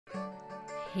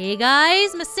Hey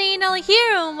guys, MasaeAnela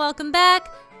here, and welcome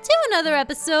back to another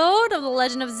episode of The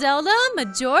Legend of Zelda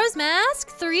Majora's Mask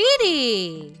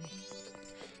 3D.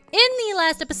 In the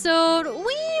last episode,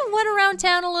 we went around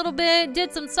town a little bit,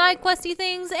 did some side questy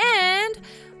things, and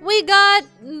we got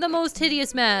the most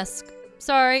hideous mask.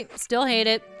 Sorry, still hate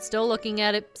it, still looking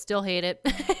at it, still hate it.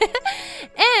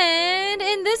 And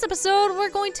in this episode, we're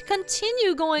going to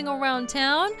continue going around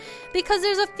town because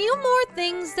there's a few more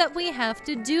things that we have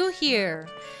to do here.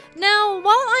 Now,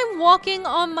 while I'm walking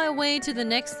on my way to the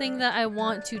next thing that I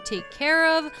want to take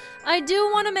care of, I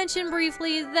do want to mention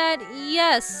briefly that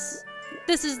yes,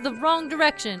 this is the wrong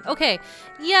direction. Okay,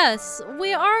 yes,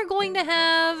 we are going to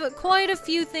have quite a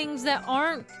few things that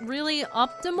aren't really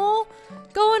optimal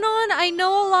going on. I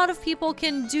know a lot of people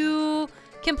can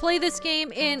play this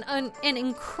game in an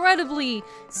incredibly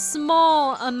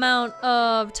small amount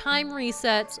of time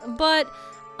resets, but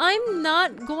I'm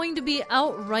not going to be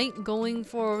outright going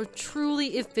for a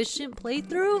truly efficient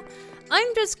playthrough.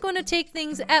 I'm just going to take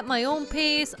things at my own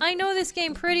pace. I know this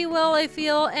game pretty well, I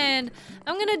feel, and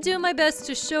I'm going to do my best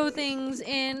to show things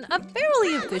in a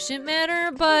fairly efficient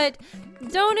manner, but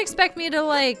don't expect me to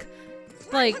like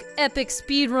epic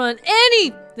speedrun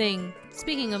anything.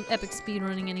 Speaking of epic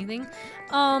speedrunning anything,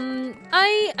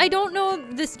 I don't know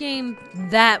this game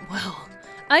that well.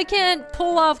 I can't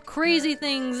pull off crazy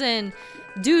things and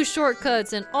do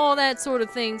shortcuts and all that sort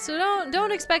of thing, so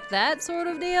don't expect that sort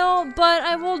of deal, but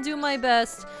I will do my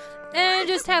best and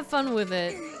just have fun with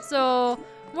it. So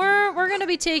we're gonna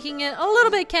be taking it a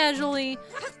little bit casually,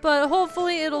 but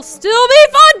hopefully it'll still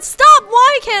be fun. Stop!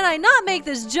 Why can't I not make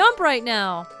this jump right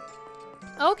now?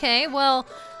 Okay, well,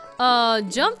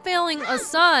 jump failing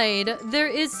aside, there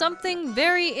is something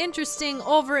very interesting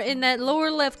over in that lower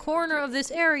left corner of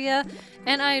this area,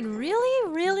 and I'd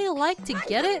really like to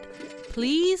get it.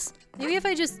 Please? Maybe if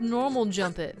I just normal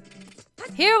jump it.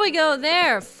 Here we go,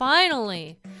 there,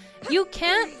 finally. You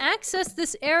can't access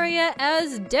this area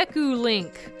as Deku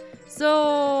Link.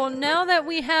 So now that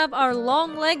we have our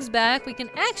long legs back, we can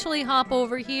actually hop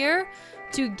over here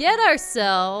to get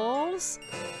ourselves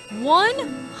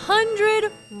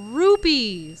 100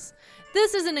 rupees.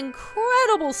 This is an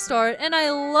incredible start, and I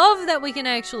love that we can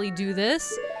actually do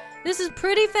this. This is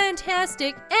pretty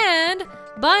fantastic, and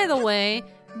by the way,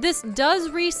 this does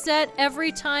reset every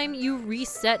time you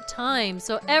reset time.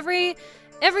 So every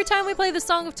time we play the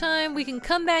Song of Time, we can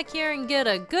come back here and get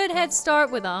a good head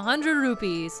start with 100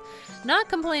 rupees. Not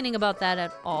complaining about that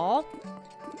at all.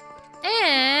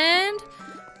 And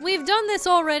we've done this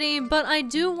already, but I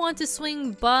do want to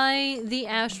swing by the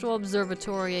Astral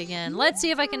Observatory again. Let's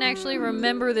see if I can actually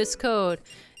remember this code.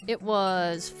 It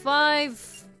was 4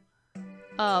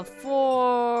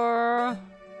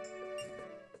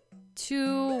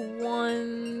 2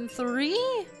 1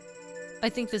 3. I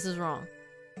think this is wrong.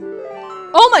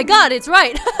 Oh my god, it's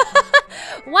right.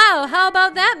 Wow, how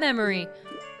about that memory?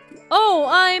 Oh,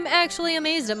 I'm actually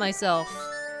amazed at myself.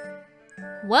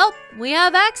 Well, we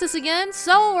have access again,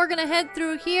 so we're gonna head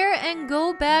through here and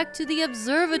go back to the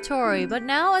observatory, but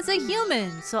now as a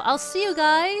human. So I'll see you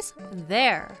guys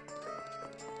there.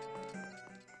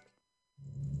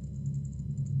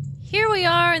 Here we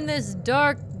are in this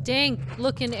dark, dank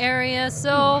looking area,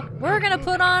 so we're gonna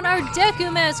put on our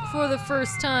Deku mask for the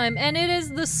first time, and it is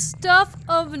the stuff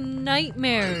of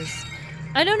nightmares.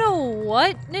 I don't know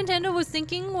what Nintendo was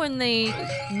thinking when they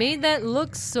made that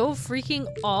look so freaking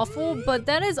awful, but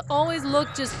that has always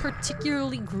looked just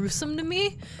particularly gruesome to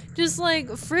me. Just like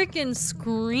freaking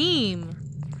scream.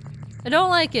 I don't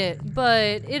like it,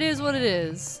 but it is what it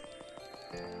is.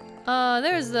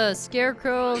 There's the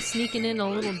Scarecrow sneaking in a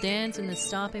little dance and then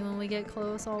stopping when we get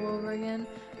close all over again.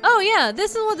 Oh yeah,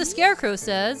 this is what the Scarecrow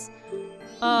says.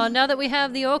 Now that we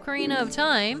have the Ocarina of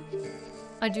Time,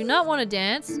 I do not want to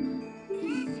dance.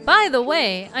 By the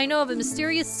way, I know of a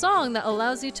mysterious song that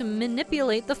allows you to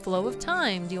manipulate the flow of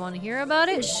time. Do you want to hear about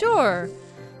it? Sure.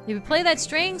 If you play that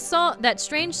strange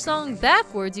song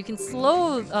backwards, you can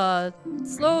slow the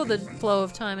flow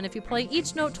of time, and if you play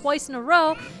each note twice in a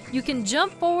row, you can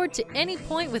jump forward to any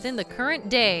point within the current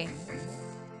day.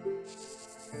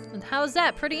 And how's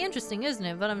that? Pretty interesting, isn't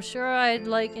it? But I'm sure I'd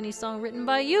like any song written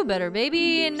by you better,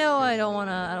 baby. No, I don't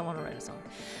wanna write a song.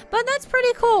 But that's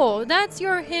pretty cool. That's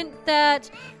your hint that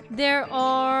there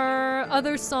are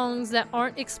other songs that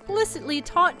aren't explicitly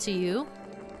taught to you.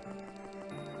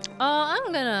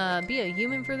 I'm gonna be a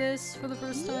human for this for the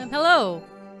first time. Hello.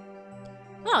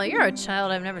 Oh, you're a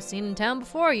child I've never seen in town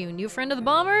before. You new friend of the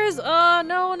Bombers?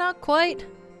 No, not quite.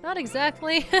 Not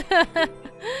exactly.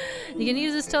 You can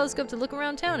use this telescope to look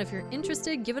around town. If you're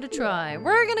interested, give it a try.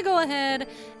 We're gonna go ahead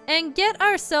and get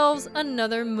ourselves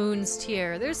another Moon's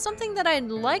Tear. There's something that I'd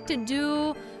like to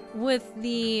do with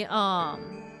the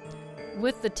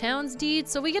town's deed,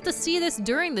 so we get to see this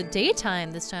during the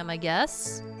daytime this time, I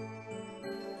guess.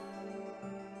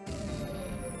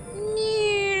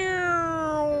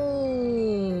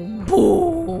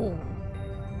 Boom.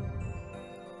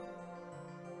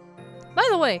 By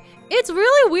the way, it's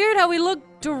really weird how we look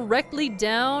directly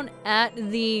down at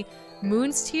the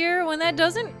Moon's Tear when that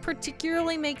doesn't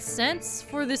particularly make sense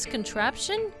for this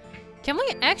contraption. Can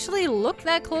we actually look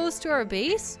that close to our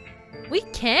base? We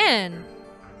can.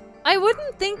 I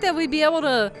wouldn't think that we'd be able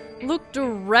to look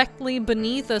directly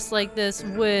beneath us like this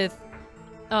with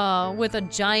a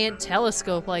giant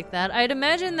telescope like that. I'd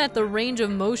imagine that the range of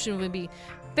motion would be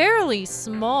fairly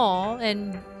small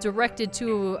and directed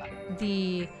to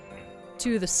the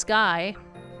sky.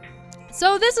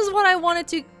 So this is what I wanted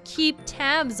to keep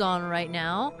tabs on right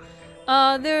now.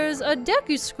 There's a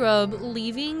Deku Scrub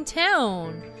leaving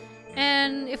town.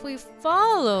 And if we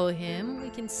follow him, we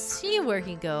can see where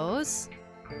he goes.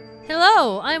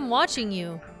 Hello, I'm watching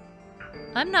you.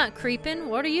 I'm not creeping.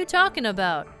 What are you talking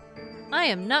about? I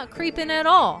am not creeping at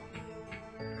all.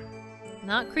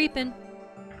 Not creeping.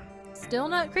 Still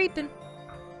not creeping.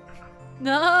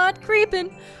 Not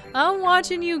creeping. I'm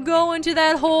watching you go into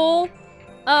that hole.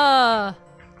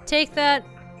 Take that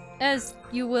as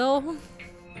you will.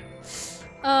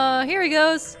 Here he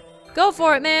goes. Go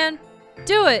for it, man.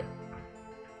 Do it.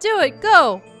 Do it,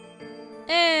 go.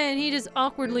 And he just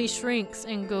awkwardly shrinks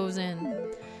and goes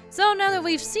in. So now that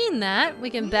we've seen that,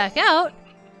 we can back out.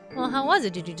 Well, how was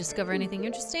it? Did you discover anything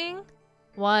interesting?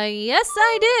 Why, yes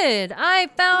I did. I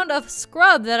found a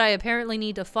scrub that I apparently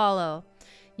need to follow.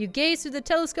 You gazed through the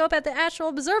telescope at the Astral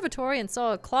Observatory and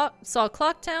saw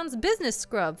Clocktown's business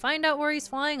scrub. Find out where he's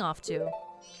flying off to.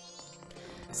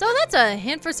 So that's a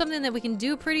hint for something that we can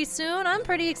do pretty soon. I'm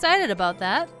pretty excited about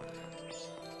that.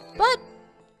 But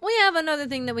we have another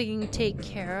thing that we can take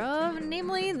care of,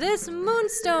 namely this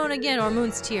Moonstone again, or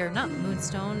Moon's Tear. Not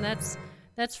Moonstone, that's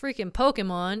freaking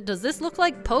Pokemon. Does this look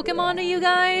like Pokemon to you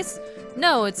guys?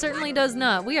 No, it certainly does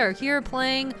not. We are here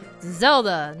playing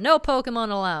Zelda. No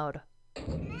Pokemon allowed.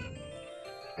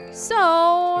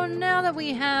 So now that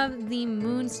we have the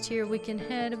Moon's Tear, we can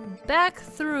head back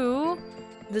through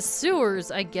the sewers,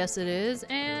 I guess it is,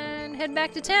 and head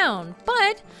back to town.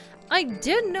 But I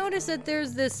did notice that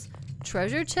there's this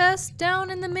treasure chest down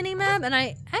in the minimap, and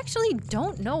I actually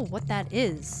don't know what that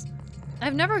is.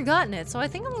 I've never gotten it, so I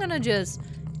think I'm gonna just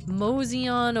mosey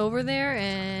on over there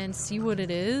and see what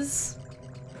it is.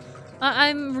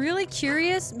 I'm really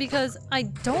curious because I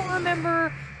don't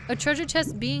remember a treasure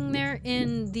chest being there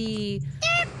in the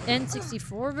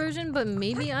N64 version, but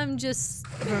maybe I'm just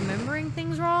remembering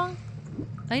things wrong.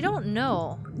 I don't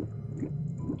know.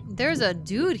 There's a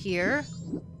dude here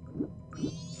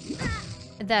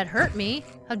that hurt me.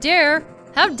 How dare!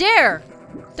 How dare!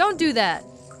 Don't do that.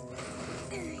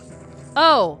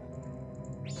 Oh,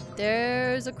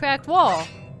 there's a cracked wall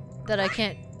that I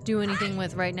can't do anything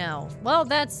with right now. Well,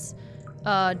 that's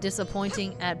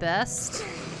disappointing at best.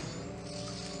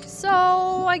 So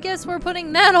I guess we're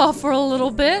putting that off for a little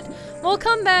bit. We'll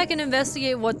come back and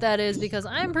investigate what that is because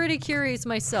I'm pretty curious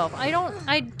myself. I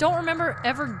don't remember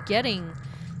ever getting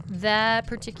that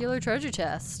particular treasure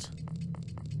chest.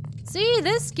 See,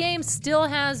 this game still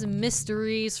has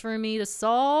mysteries for me to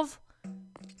solve.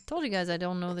 Told you guys I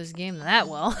don't know this game that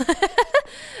well.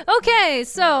 Okay,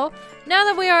 so now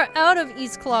that we are out of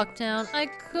East Clocktown, I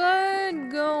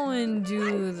could go and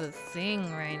do the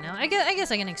thing right now. I guess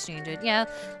I can exchange it. Yeah,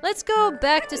 let's go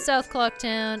back to South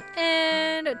Clocktown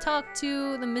and talk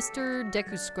to the Mr.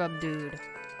 Deku Scrub dude.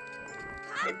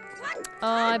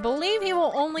 I believe he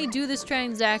will only do this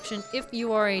transaction if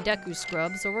you are a Deku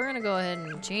Scrub, so we're gonna go ahead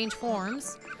and change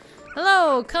forms.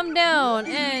 Hello, come down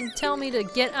and tell me to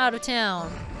get out of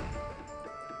town.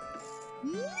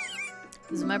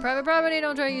 This is my private property,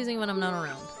 don't try using it when I'm not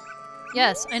around.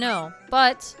 Yes, I know,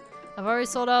 but I've already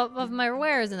sold out of my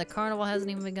wares and the carnival hasn't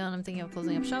even begun. I'm thinking of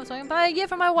closing up shop so I can buy a gift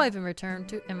for my wife and return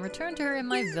to her in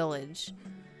my village.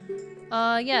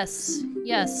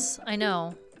 Yes, I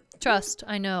know. Trust,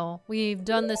 I know. We've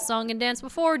done this song and dance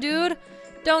before, dude.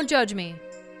 Don't judge me.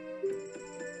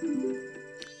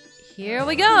 Here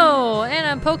we go, and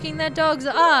I'm poking that dog's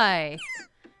eye.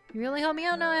 You really helped me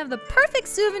out. Now I have the perfect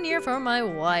souvenir for my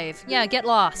wife. Yeah, get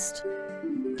lost.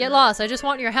 Get lost. I just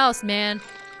want your house, man.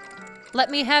 Let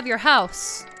me have your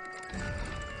house.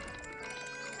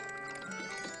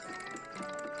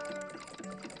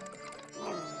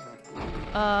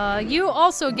 You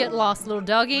also get lost, little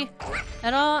doggy. I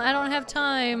don't have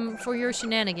time for your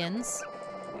shenanigans.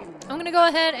 I'm gonna go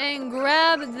ahead and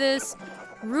grab this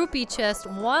rupee chest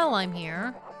while I'm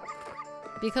here.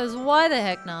 Because why the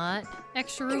heck not?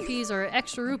 Extra rupees are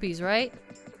extra rupees, right?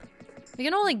 We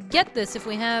can only get this if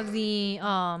we have the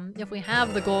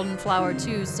golden flower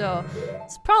too, so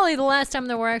it's probably the last time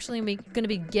that we're actually gonna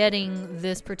be getting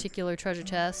this particular treasure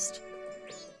chest.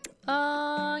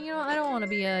 You know, I don't want to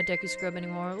be a Deku Scrub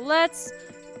anymore. Let's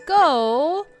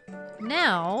go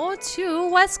now to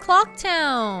West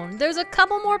Clocktown. There's a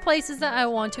couple more places that I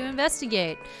want to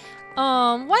investigate.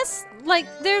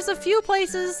 There's a few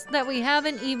places that we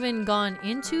haven't even gone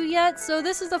into yet, so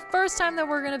this is the first time that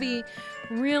we're gonna be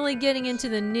really getting into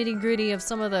the nitty-gritty of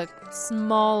some of the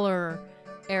smaller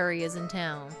areas in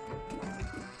town.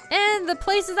 And the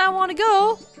places I want to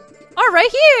go are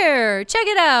right here! Check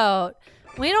it out!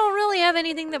 We don't really have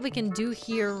anything that we can do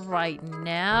here right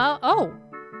now. Oh,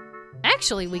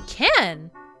 actually we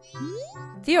can.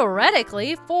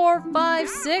 Theoretically, 4, 5,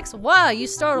 6. Wow, you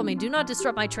startled me. Do not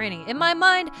disrupt my training. In my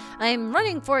mind, I am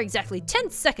running for exactly 10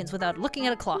 seconds without looking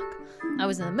at a clock. I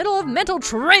was in the middle of mental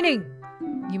training.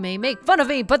 You may make fun of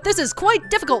me, but this is quite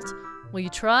difficult. Will you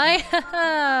try?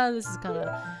 Haha, this is kind of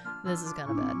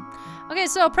bad. Okay,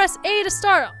 so press A to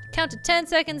start. Count to 10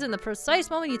 seconds. In the precise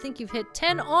moment you think you've hit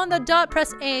 10 on the dot,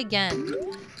 press A again.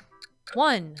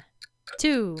 1,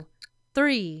 2,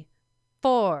 3,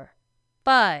 4,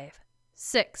 5,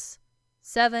 6,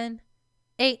 7,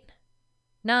 8,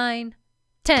 9,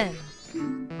 10.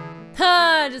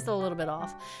 Ha, just a little bit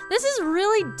off. This is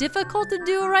really difficult to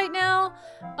do right now.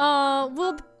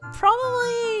 We'll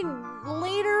probably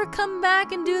later come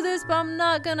back and do this, but I'm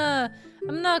not gonna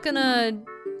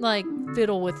like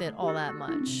fiddle with it all that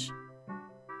much.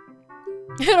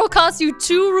 It'll cost you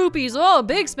 2 rupees. Oh,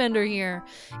 big spender here.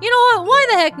 You know what? Why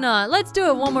the heck not? Let's do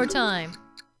it one more time.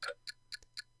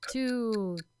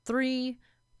 2, 3,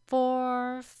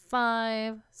 4,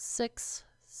 5, 6,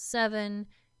 7,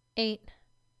 8,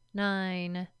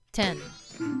 9, 10.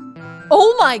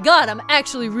 Oh my god, I'm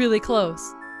actually really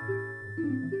close.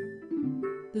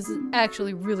 This is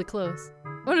actually really close.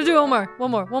 I'm gonna do one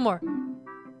more.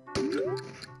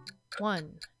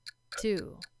 1,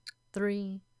 2,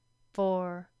 3,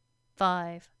 4,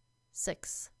 5,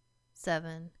 6,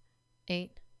 7,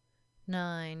 8,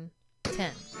 9,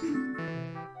 10.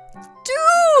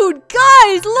 Dude,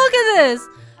 guys, look at this!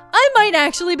 I might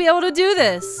actually be able to do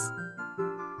this.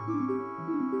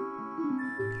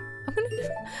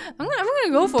 I'm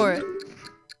gonna go for it.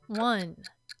 1,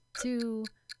 2,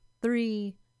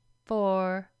 3,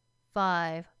 4,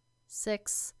 5,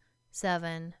 6,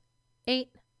 7,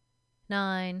 8,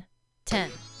 9,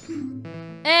 10.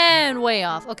 And way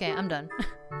off. Okay, I'm done.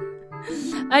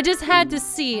 I just had to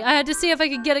see. I had to see if I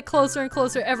could get it closer and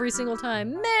closer every single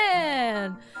time.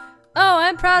 Man! Oh,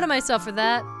 I'm proud of myself for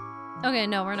that. Okay,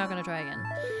 no, we're not gonna try again.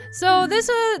 So this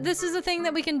is a thing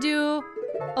that we can do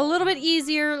a little bit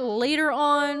easier later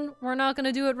on. We're not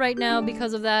gonna do it right now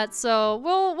because of that, so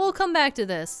we'll come back to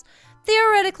this.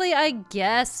 Theoretically, I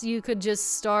guess you could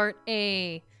just start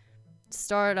a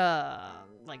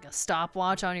like a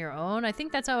stopwatch on your own. I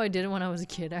think that's how I did it when I was a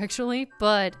kid, actually.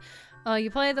 But you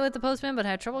play with the postman, but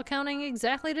had trouble counting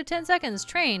exactly to 10 seconds.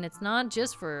 Train. It's not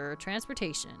just for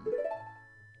transportation.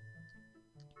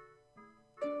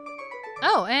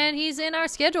 Oh, and he's in our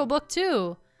schedule book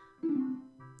too.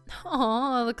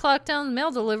 Oh, the Clocktown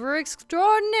mail deliverer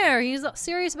extraordinaire. He's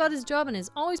serious about his job and is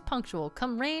always punctual,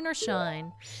 come rain or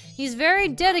shine. He's very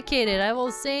dedicated, I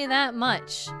will say that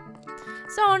much.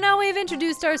 So now we've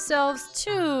introduced ourselves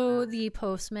to the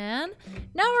postman.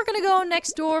 Now we're gonna go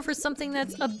next door for something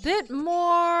that's a bit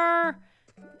more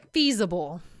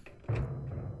feasible.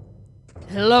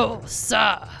 Hello,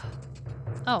 sir.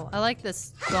 Oh, I like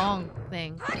this gong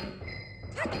thing.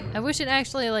 I wish it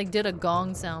actually like did a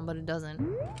gong sound, but it doesn't.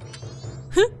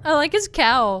 I like his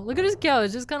cow. Look at his cow.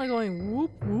 It's just kind of going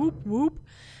whoop, whoop, whoop.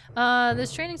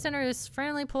 This training center is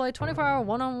friendly, polite, 24-hour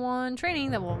one-on-one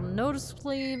training that will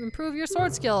noticeably improve your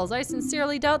sword skills. I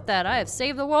sincerely doubt that. I have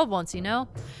saved the world once, you know?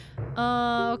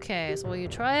 Okay, so will you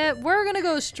try it? We're gonna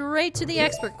go straight to the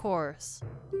expert course.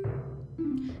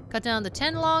 Cut down to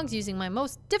 10 logs using my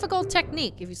most difficult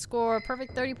technique. If you score a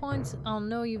perfect 30 points, I'll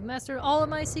know you've mastered all of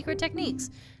my secret techniques.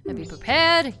 Have you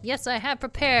prepared? Yes, I have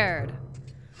prepared.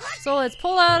 So let's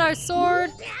pull out our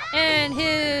sword, and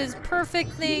his perfect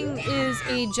thing is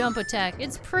a jump attack.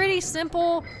 It's pretty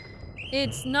simple.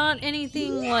 It's not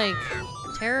anything like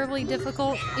terribly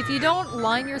difficult. If you don't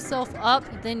line yourself up,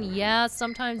 then yeah,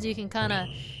 sometimes you can kind of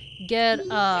get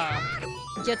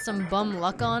some bum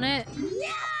luck on it.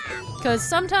 Because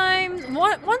sometimes,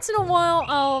 once in a while,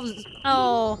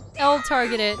 I'll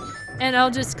target it, and I'll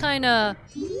just kind of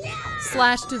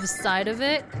slash to the side of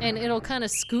it, and it'll kind of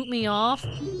scoop me off.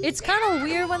 It's kind of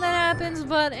weird when that happens,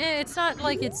 but it's not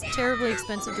like it's terribly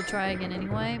expensive to try again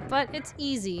anyway. But it's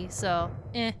easy, so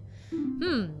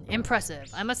impressive.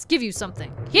 I must give you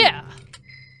something. Yeah!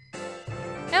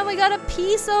 And we got a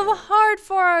piece of heart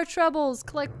for our troubles.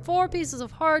 Collect 4 pieces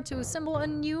of heart to assemble a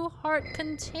new heart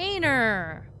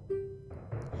container.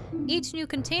 Each new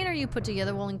container you put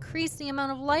together will increase the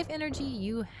amount of life energy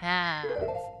you have.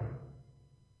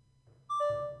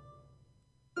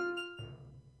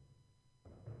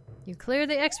 You cleared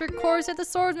the expert course at the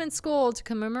swordsman school. To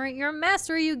commemorate your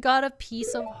mastery, you got a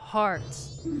piece of heart.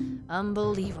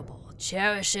 Unbelievable.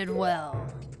 Cherish it well.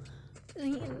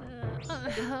 You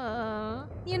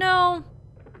know,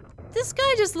 this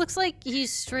guy just looks like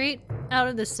he's straight out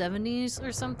of the 70s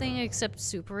or something, except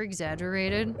super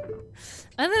exaggerated.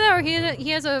 Other than that, he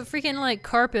has a freaking like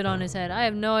carpet on his head. I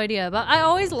have no idea, but I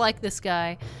always like this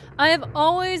guy. I have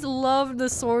always loved the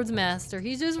Swordsmaster.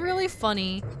 He's just really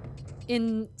funny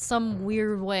in some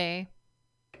weird way.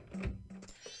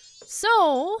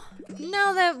 So,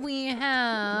 now that we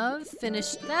have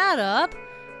finished that up,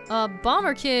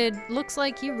 Bomber Kid looks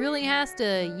like he really has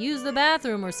to use the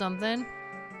bathroom or something.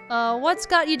 What's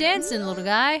got you dancing, little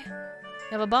guy?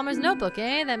 You have a bomber's notebook,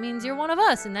 eh? That means you're one of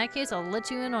us. In that case, I'll let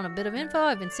you in on a bit of info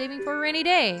I've been saving for a rainy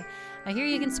day. I hear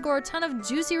you can score a ton of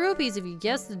juicy rupees if you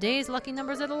guess the day's lucky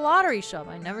numbers at a lottery shop.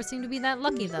 I never seem to be that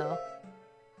lucky, though.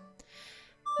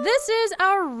 This is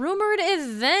our rumored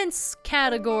events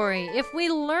category. If we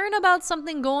learn about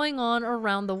something going on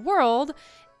around the world,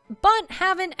 but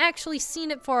haven't actually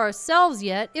seen it for ourselves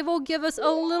yet, it will give us a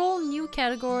little new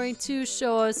category to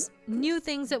show us new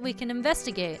things that we can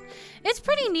investigate. It's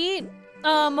pretty neat.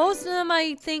 Most of them,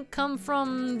 I think, come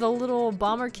from the little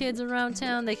bomber kids around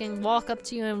town. They can walk up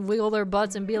to you and wiggle their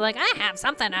butts and be like, I have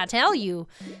something to tell you,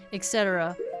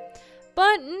 etc.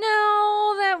 But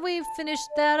now that we've finished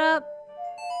that up,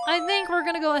 I think we're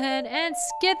gonna go ahead and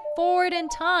skip forward in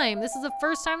time. This is the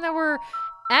first time that we're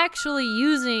actually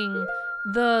using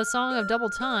the Song of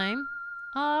Double Time.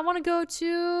 I want to go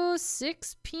to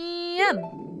 6 p.m.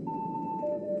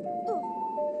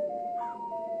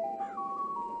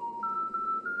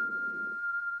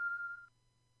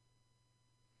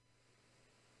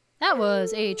 That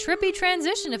was a trippy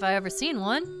transition if I ever seen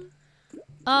one.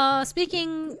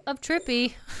 Speaking of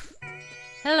trippy,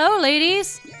 hello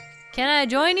ladies, can I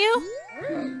join you?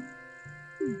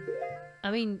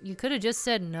 I mean, you could have just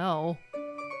said no.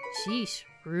 Sheesh,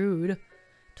 rude.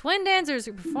 Twin dancers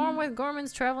who perform with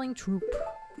Gorman's traveling troupe.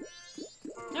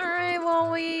 Alright,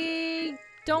 well we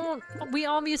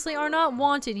obviously are not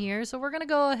wanted here, so we're gonna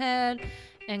go ahead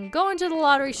and go into the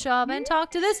lottery shop and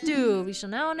talk to this dude. We shall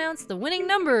now announce the winning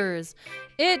numbers.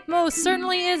 It most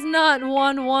certainly is not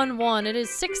 111. It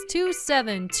is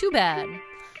 627. Too bad.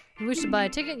 If you wish to buy a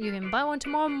ticket, you can buy one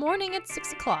tomorrow morning at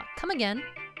 6 o'clock. Come again.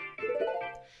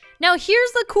 Now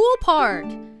here's the cool part.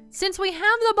 Since we have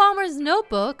the bomber's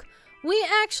notebook, we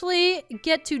actually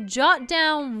get to jot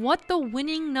down what the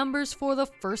winning numbers for the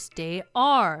first day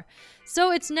are.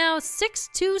 So it's now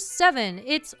 627.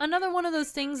 It's another one of those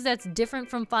things that's different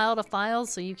from file to file,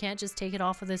 so you can't just take it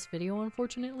off of this video,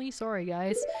 unfortunately. Sorry,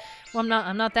 guys. Well,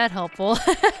 I'm not that helpful.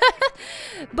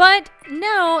 But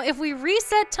now, if we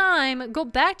reset time, go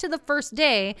back to the first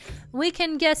day, we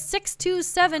can guess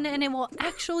 627 and it will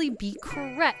actually be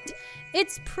correct.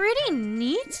 It's pretty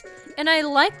neat, and I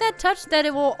like that touch that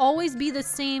it will always be the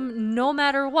same no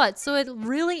matter what. So it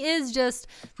really is just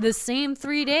the same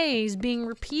 3 days being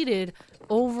repeated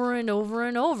over and over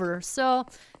and over. So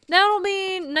that'll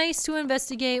be nice to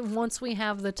investigate once we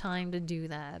have the time to do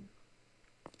that.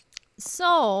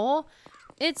 So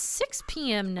it's 6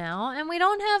 p.m. now, and we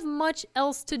don't have much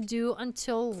else to do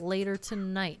until later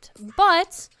tonight.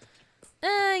 But,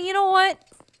 you know what?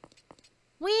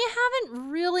 We haven't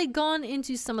really gone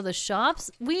into some of the shops.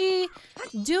 We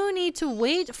do need to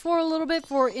wait for a little bit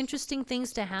for interesting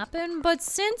things to happen, but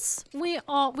since we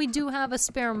do have a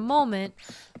spare moment,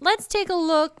 let's take a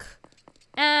look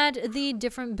at the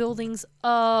different buildings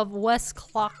of West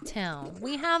Clocktown.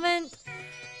 We haven't...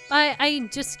 I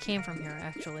just came from here,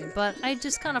 actually, but I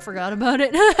just kind of forgot about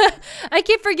it. I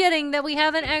keep forgetting that we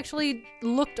haven't actually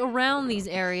looked around these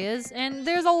areas, and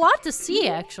there's a lot to see,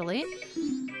 actually.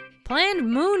 Planned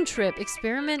moon trip.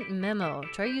 Experiment memo.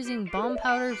 Try using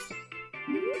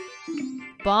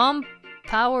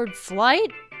bomb-powered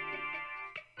flight?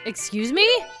 Excuse me?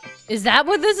 Is that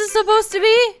what this is supposed to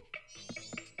be?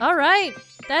 Alright,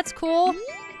 that's cool.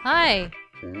 Hi.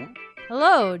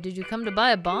 Hello, did you come to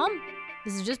buy a bomb?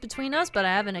 This is just between us, but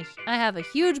I have a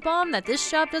huge bomb that this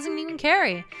shop doesn't even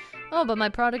carry. Oh, but my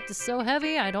product is so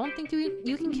heavy, I don't think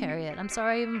you can carry it. I'm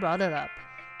sorry I even brought it up.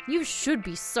 You should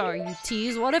be sorry, you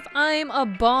tease. What if I'm a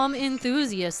bomb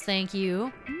enthusiast? Thank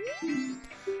you.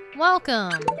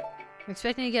 Welcome. We're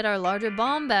expecting to get our larger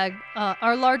bomb bag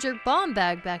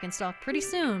back in stock pretty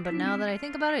soon, but now that I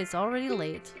think about it, it's already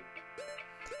late.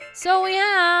 So we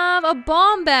have a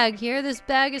bomb bag here. This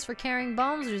bag is for carrying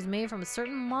bombs, which is made from a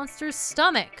certain monster's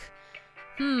stomach.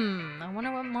 I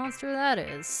wonder what monster that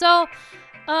is. So,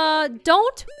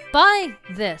 don't buy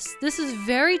this. This is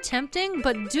very tempting,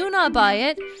 but do not buy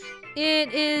it.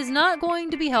 It is not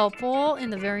going to be helpful in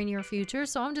the very near future,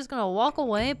 so I'm just gonna walk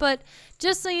away. But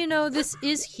just so you know, this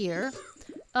is here.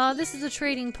 This is a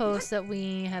trading post that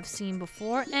we have seen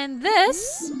before, and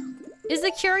this is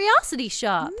the curiosity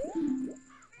shop.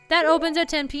 That opens at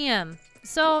 10 p.m.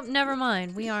 So, never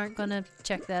mind. We aren't gonna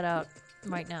check that out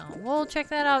right now. We'll check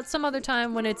that out some other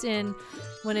time when it's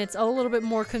a little bit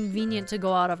more convenient to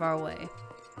go out of our way.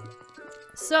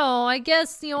 So, I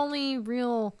guess the only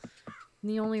real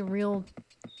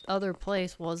other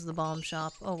place was the bomb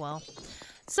shop. Oh well.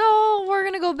 So, we're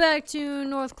gonna go back to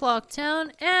North Clock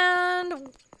Town, and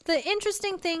the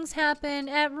interesting things happen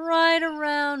at right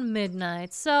around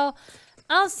midnight. So,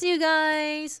 I'll see you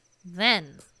guys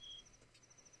then.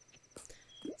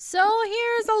 So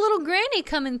here's a little granny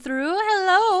coming through.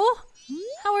 Hello.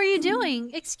 How are you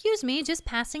doing? Excuse me, just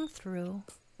passing through.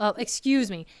 Oh, excuse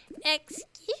me.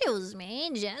 Excuse me,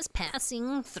 just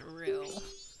passing through.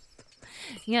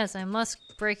 Yes, I must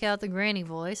break out the granny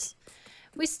voice.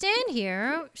 We stand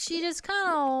here. She just kind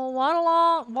of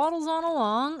waddles on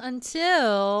along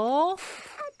until...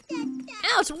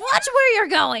 Ouch, watch where you're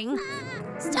going.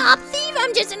 Stop, thief.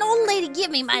 I'm just an old lady.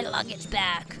 Give me my luggage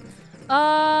back.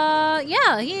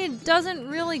 Yeah, he doesn't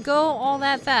really go all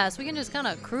that fast. We can just kind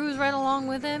of cruise right along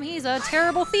with him. He's a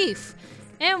terrible thief.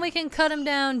 And we can cut him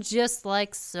down just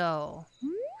like so.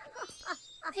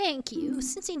 Thank you.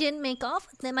 Since he didn't make off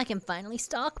with them, I can finally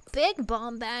stock big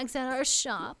bomb bags at our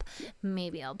shop.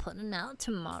 Maybe I'll put them out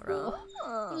tomorrow.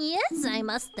 Yes, I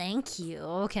must thank you.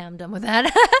 Okay, I'm done with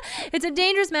that. It's a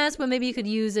dangerous mask, but maybe you could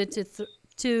use it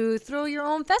to throw your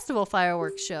own festival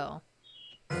fireworks show.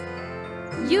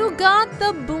 You got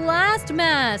the blast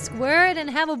mask! Wear it and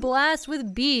have a blast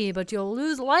with B, but you'll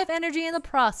lose life energy in the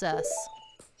process.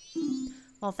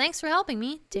 Well, thanks for helping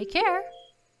me. Take care.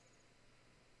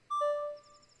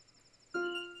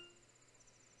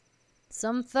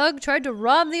 Some thug tried to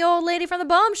rob the old lady from the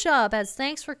bomb shop. As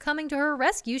thanks for coming to her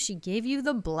rescue, she gave you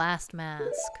the blast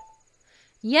mask.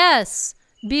 Yes,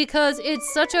 because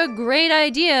it's such a great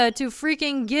idea to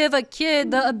freaking give a kid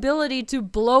the ability to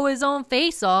blow his own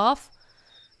face off.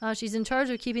 She's in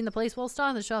charge of keeping the place well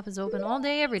stocked. The shop is open all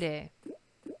day, every day.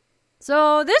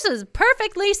 So this is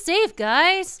perfectly safe,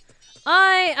 guys.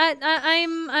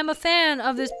 I'm a fan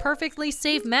of this perfectly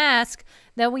safe mask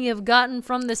that we have gotten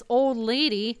from this old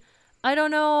lady. I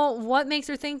don't know what makes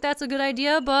her think that's a good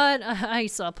idea, but I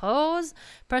suppose.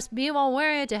 Press B while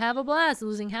wearing it to have a blast.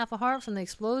 Losing half a heart from the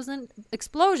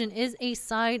explosion is a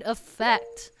side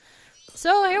effect.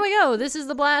 So here we go. This is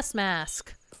the blast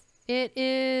mask. It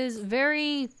is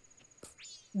very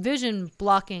vision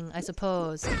blocking, I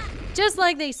suppose. Just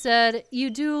like they said, you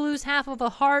do lose half of a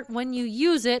heart when you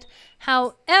use it.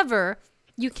 However,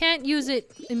 you can't use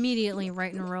it immediately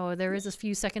right in a row. There is a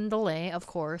few second delay, of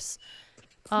course.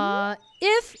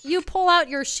 If you pull out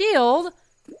your shield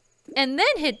and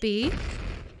then hit B,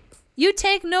 you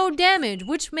take no damage,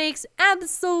 which makes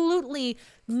absolutely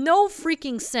no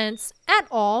freaking sense at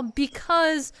all,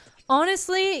 because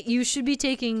honestly, you should be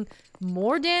taking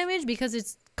more damage because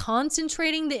it's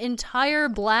concentrating the entire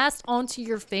blast onto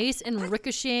your face and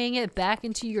ricocheting it back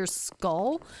into your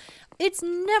skull. It's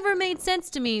never made sense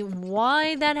to me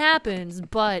why that happens,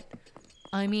 but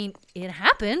I mean, it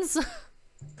happens.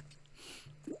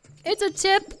 It's a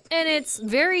tip, and it's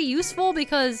very useful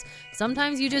because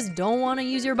sometimes you just don't want to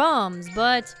use your bombs,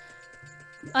 but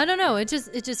I don't know, it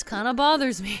just kind of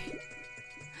bothers me.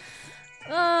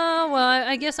 Well,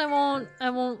 I guess I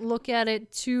won't look at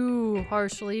it too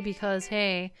harshly because,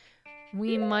 hey,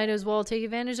 we might as well take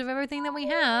advantage of everything that we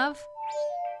have.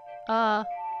 Now,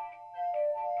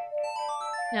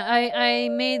 I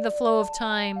made the flow of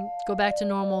time go back to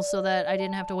normal so that I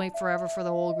didn't have to wait forever for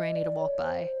the old granny to walk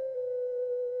by.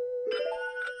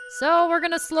 So we're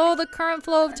gonna slow the current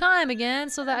flow of time again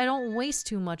so that I don't waste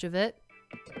too much of it.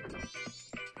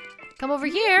 Come over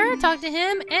here, talk to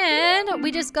him, and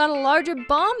we just got a larger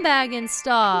bomb bag in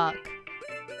stock.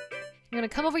 I'm gonna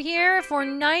come over here. For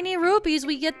 90 rupees,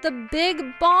 we get the big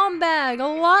bomb bag. A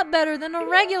lot better than a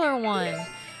regular one.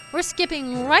 we're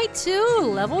skipping right to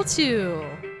level 2.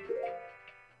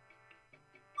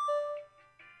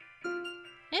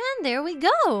 And there we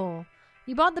go.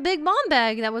 You bought the big bomb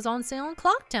bag that was on sale in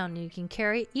Clocktown. You can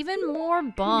carry even more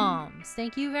bombs.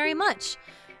 Thank you very much.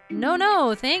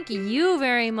 No, thank you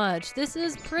very much. This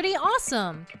is pretty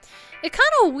awesome. It's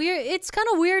kind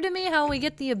of weird to me how we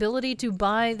get the ability to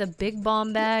buy the big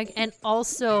bomb bag and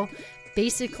also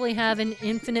basically have an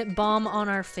infinite bomb on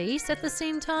our face at the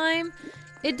same time.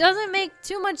 It doesn't make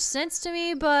too much sense to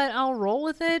me, but I'll roll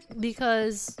with it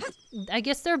because I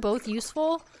guess they're both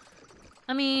useful.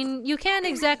 I mean, you can't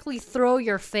exactly throw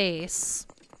your face,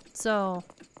 so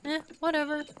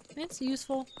whatever. It's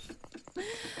useful.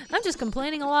 I'm just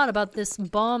complaining a lot about this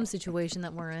bomb situation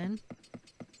that we're in.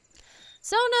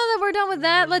 So now that we're done with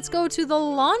that, let's go to the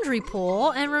laundry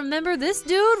pool. And remember this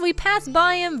dude? We passed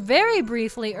by him very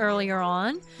briefly earlier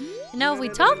on. And now if we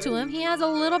talk to him, he has a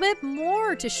little bit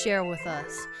more to share with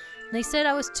us. They said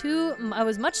I was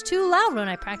much too loud when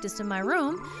I practiced in my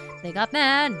room. They got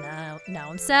mad. Now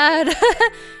I'm sad.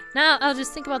 Now I'll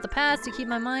just think about the past to keep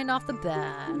my mind off the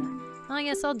bad. I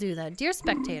guess I'll do that. Dear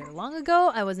spectator, long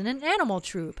ago I was in an animal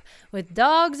troupe with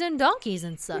dogs and donkeys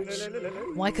and such.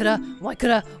 Why could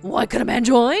a man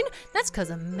join? That's 'cause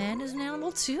a man is an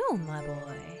animal too, my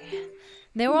boy.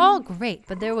 They were all great,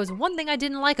 but there was one thing I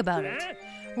didn't like about it.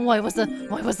 Why was the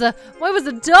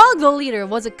dog the leader?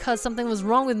 Was it 'cause something was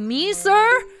wrong with me,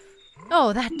 sir?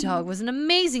 Oh, that dog was an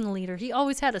amazing leader. He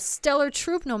always had a stellar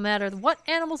troop no matter what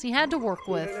animals he had to work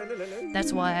with.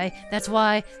 That's why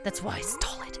I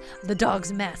stole it. The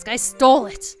dog's mask. I stole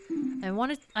it. I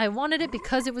wanted it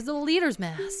because it was the leader's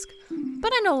mask.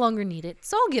 But I no longer need it,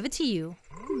 so I'll give it to you.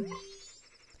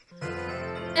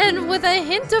 And with a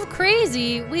hint of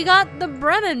crazy, we got the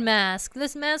Bremen mask.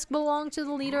 This mask belonged to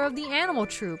the leader of the animal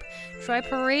troop. Try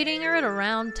parading it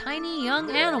around tiny young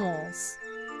animals.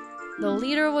 The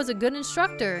leader was a good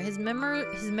instructor. His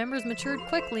members matured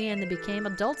quickly and they became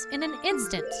adults in an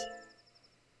instant.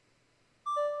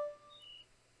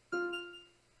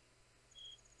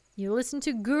 You listened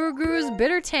to Guru Guru's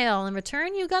bitter tale. In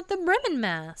return, you got the Bremen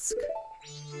mask.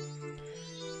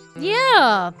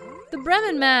 Yeah, the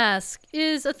Bremen mask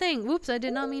is a thing. Whoops, I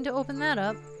did not mean to open that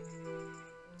up.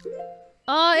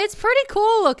 It's pretty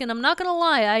cool looking, I'm not gonna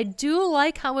lie. I do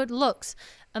like how it looks.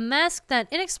 A mask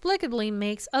that inexplicably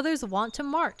makes others want to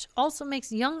march. Also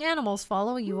makes young animals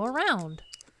follow you around.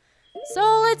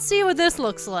 So let's see what this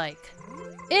looks like.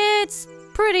 It's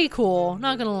pretty cool,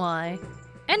 not gonna lie.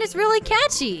 And it's really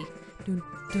catchy. Dun,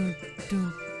 dun,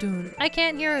 dun, dun. I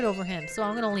can't hear it over him, so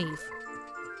I'm gonna leave.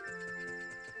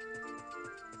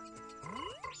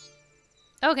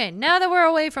 Okay, now that we're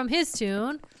away from his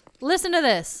tune, listen to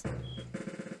this.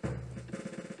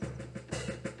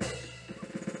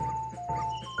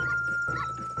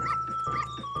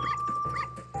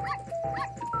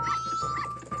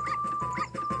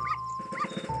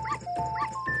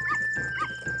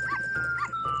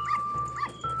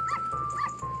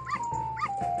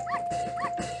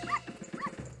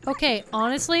 Okay,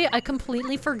 honestly, I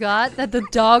completely forgot that the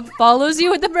dog follows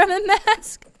you with the Bremen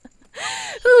mask.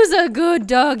 Who's a good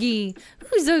doggy?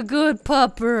 Who's a good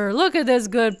pupper? Look at this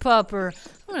good pupper.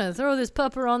 I'm gonna throw this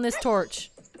pupper on this torch.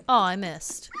 Oh, I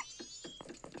missed.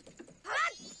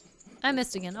 I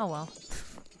missed again. Oh well.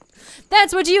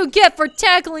 That's what you get for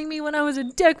tackling me when I was a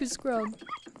Deku Scrub.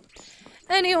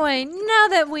 Anyway, now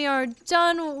that we are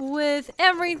done with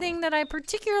everything that I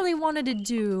particularly wanted to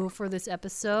do for this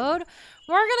episode,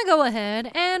 we're gonna go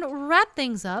ahead and wrap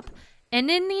things up.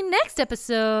 And in the next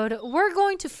episode, we're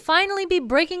going to finally be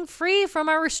breaking free from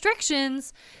our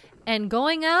restrictions and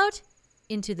going out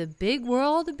into the big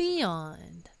world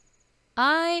beyond.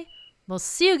 I will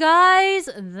see you guys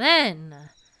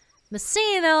then.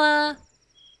 MasaeAnela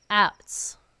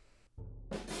out.